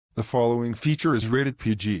The following feature is rated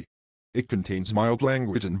PG. It contains mild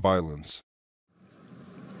language and violence.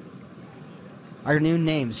 Our new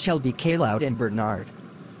names shall be Kalout and Bernard.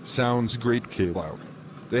 Sounds great, Kalout.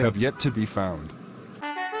 They have yet to be found.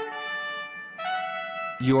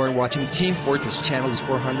 You are watching Team Fortress channels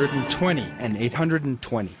 420 and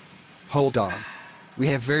 820. Hold on. We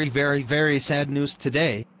have very sad news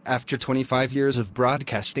today. After 25 years of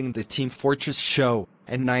broadcasting the Team Fortress show,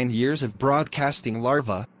 and 9 years of broadcasting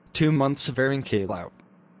Larva, 2 months of airing Kalout,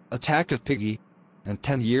 Attack of Piggy, and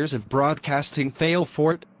 10 years of broadcasting Fail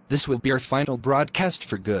Fort, this will be our final broadcast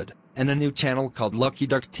for good, and a new channel called Lucky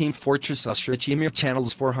Duck Team Fortress Ostrachimir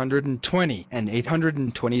channels 420 and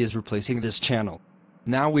 820 is replacing this channel.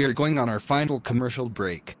 Now we are going on our final commercial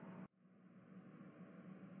break.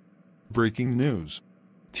 Breaking news.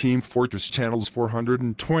 Team Fortress channels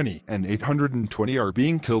 420 and 820 are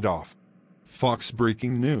being killed off. Fox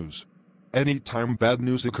breaking news. Anytime bad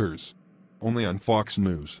news occurs. Only on Fox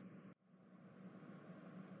News.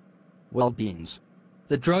 Well, Beans.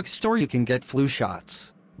 The drugstore you can get flu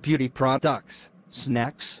shots, beauty products,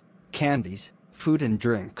 snacks, candies, food and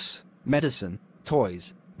drinks, medicine,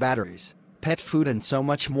 toys, batteries, pet food and so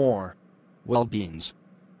much more. Well, Beans.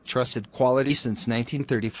 Trusted quality since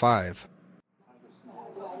 1935.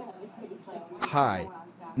 Hi.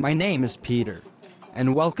 My name is Peter.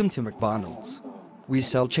 And welcome to McDonald's. We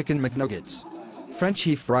sell chicken McNuggets,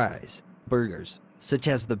 Frenchy fries, burgers, such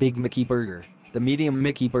as the Big Mickey Burger, the Medium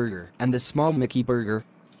Mickey Burger, and the Small Mickey Burger,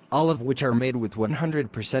 all of which are made with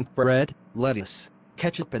 100% bread, lettuce,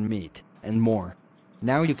 ketchup and meat, and more.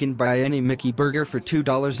 Now you can buy any Mickey Burger for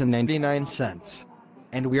 $2.99.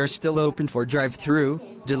 And we are still open for drive-thru,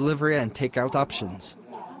 delivery and takeout options.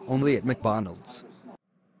 Only at McDonald's.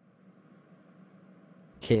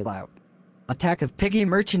 Kalout. Attack of Piggy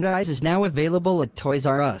merchandise is now available at Toys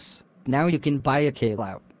R Us. Now you can buy a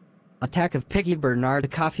Kalout. Attack of Piggy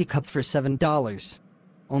Bernard coffee cup for $7.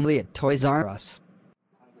 Only at Toys R Us.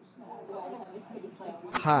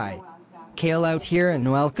 Hi. Kalout here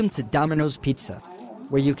and welcome to Domino's Pizza,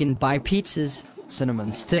 where you can buy pizzas,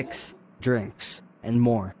 cinnamon sticks, drinks, and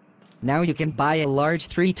more. Now you can buy a large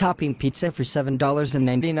 3-topping pizza for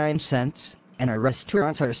 $7.99, and our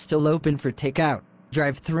restaurants are still open for takeout,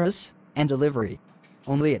 drive-thrus, and delivery.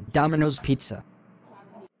 Only at Domino's Pizza.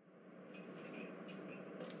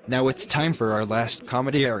 Now it's time for our last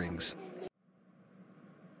comedy airings.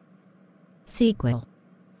 Sequel.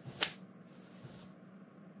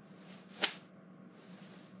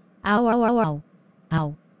 Ow ow ow ow.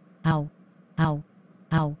 Ow. Ow. Ow.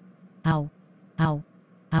 Ow. Ow. Ow. Ow.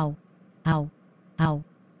 Ow. Ow. Ow.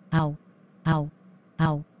 Ow.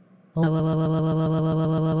 Ow. Oh.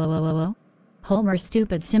 Homer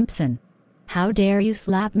Stupid Simpson. How dare you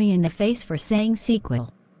slap me in the face for saying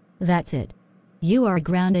sequel? That's it. You are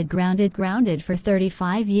grounded for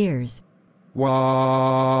 35 years. Wah.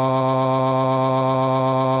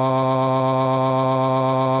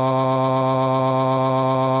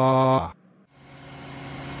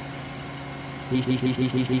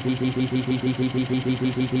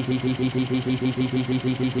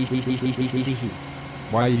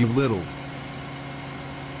 Why, you little...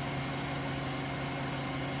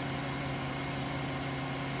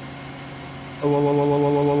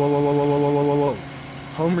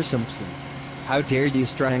 Homer Simpson. How dare you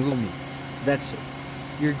strangle me? That's it.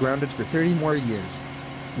 You're grounded for 30 more years.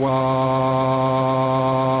 Wah.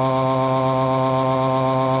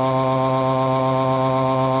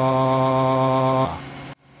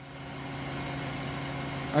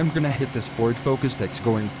 I'm gonna hit this Ford Focus that's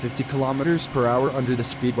going 50 kilometers per hour under the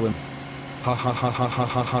speed limit. Ha ha ha ha ha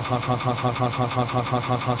ha ha ha ha ha ha ha ha ha ha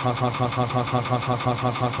ha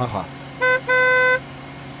ha ha ha.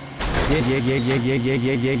 Yeah.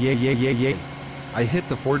 I hit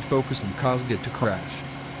the Ford Focus and caused it to crash.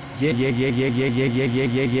 Yeah.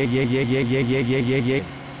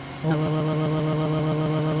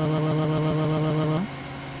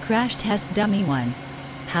 Crash test dummy 1.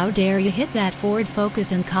 How dare you hit that Ford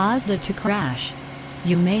Focus and caused it to crash?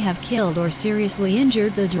 You may have killed or seriously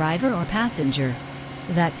injured the driver or passenger.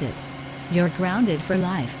 That's it. You're grounded for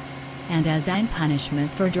life. And as a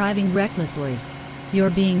punishment for driving recklessly, you're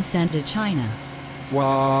being sent to China. Wah.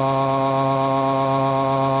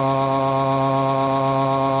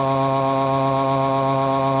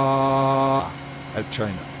 At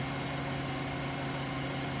China.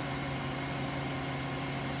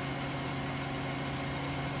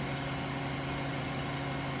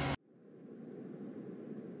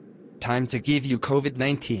 Time to give you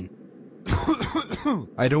COVID-19.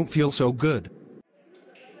 I don't feel so good.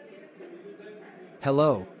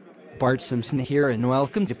 Hello. Bart Simpson here and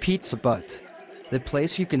welcome to Pizza Butt. the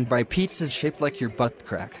place you can buy pizzas shaped like your butt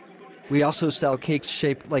crack. We also sell cakes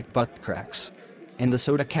shaped like butt cracks. And the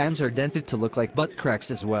soda cans are dented to look like butt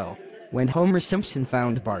cracks as well. When Homer Simpson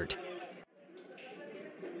found Bart.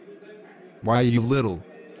 Why, you little...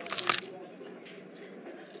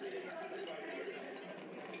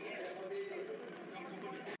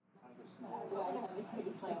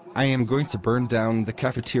 I am going to burn down the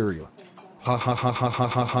cafeteria. Ha ha ha ha ha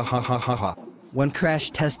ha ha ha ha ha ha. When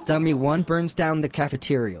Crash Test Dummy 1 burns down the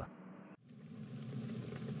cafeteria.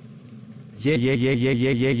 Yeah yeah yeah yeah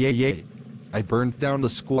yeah yeah yeah yeah. I burned down the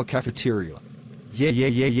school cafeteria. Yeah yeah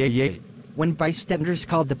yeah yeah yeah. When bystanders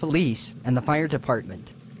called the police and the fire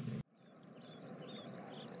department.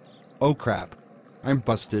 Oh crap. I'm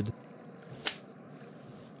busted.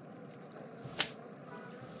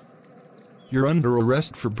 You're under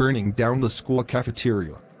arrest for burning down the school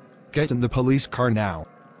cafeteria. Get in the police car now.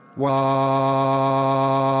 Wah!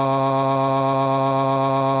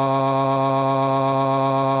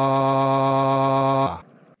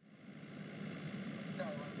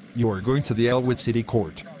 You are going to the Elwood City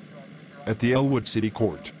Court. At the Elwood City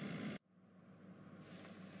Court.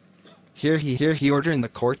 Hear he order in the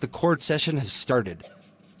court. The court session has started.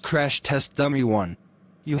 Crash Test Dummy 1.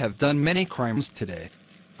 You have done many crimes today.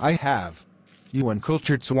 I have. You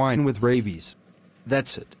uncultured swine with rabies.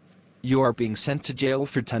 That's it. You are being sent to jail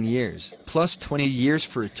for 10 years, plus 20 years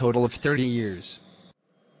for a total of 30 years.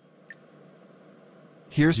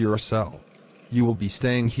 Here's your cell. You will be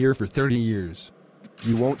staying here for 30 years.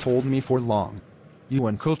 You won't hold me for long. You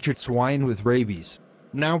uncultured swine with rabies.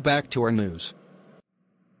 Now back to our news.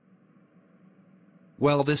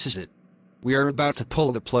 Well, this is it. We are about to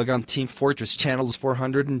pull the plug on Team Fortress channels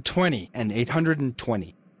 420 and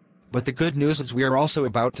 820. But the good news is we are also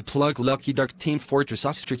about to plug Lucky Duck Team Fortress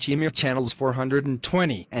Ostrich Emir channels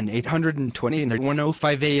 420 and 820 and at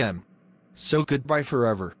 1:05 a.m. So goodbye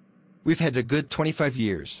forever. We've had a good 25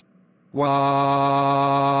 years. Wah!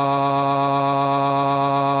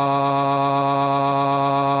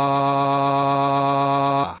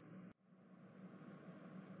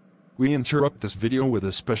 We interrupt this video with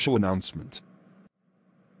a special announcement.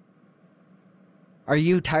 Are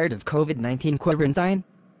you tired of COVID-19 quarantine?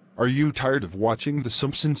 Are you tired of watching The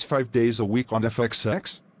Simpsons 5 days a week on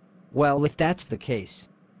FXX? Well, if that's the case,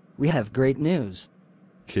 we have great news.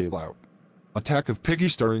 K-Lout. Attack of Piggy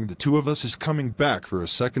starring the two of us is coming back for a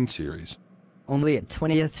second series. Only at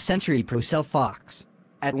 20th Century Pro Cell Fox.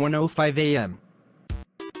 At 1:05 a.m.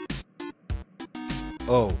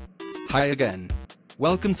 Oh. Hi again.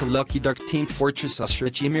 Welcome to Lucky Duck Team Fortress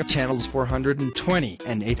Ostrich Emir channels 420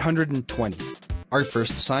 and 820. Our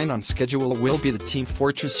first sign on schedule will be the Team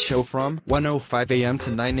Fortress show from 1:05 a.m.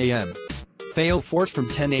 to 9 a.m. Fail Fort from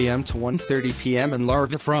 10 a.m. to 1:30 p.m. and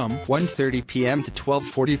Larva from 1:30 p.m. to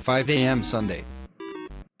 12:45 a.m. Sunday.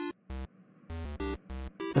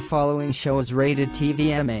 The following show is rated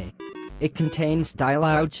TVMA. It contains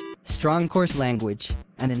dialogue, strong coarse language,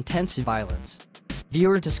 and intense violence.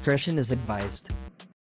 Viewer discretion is advised.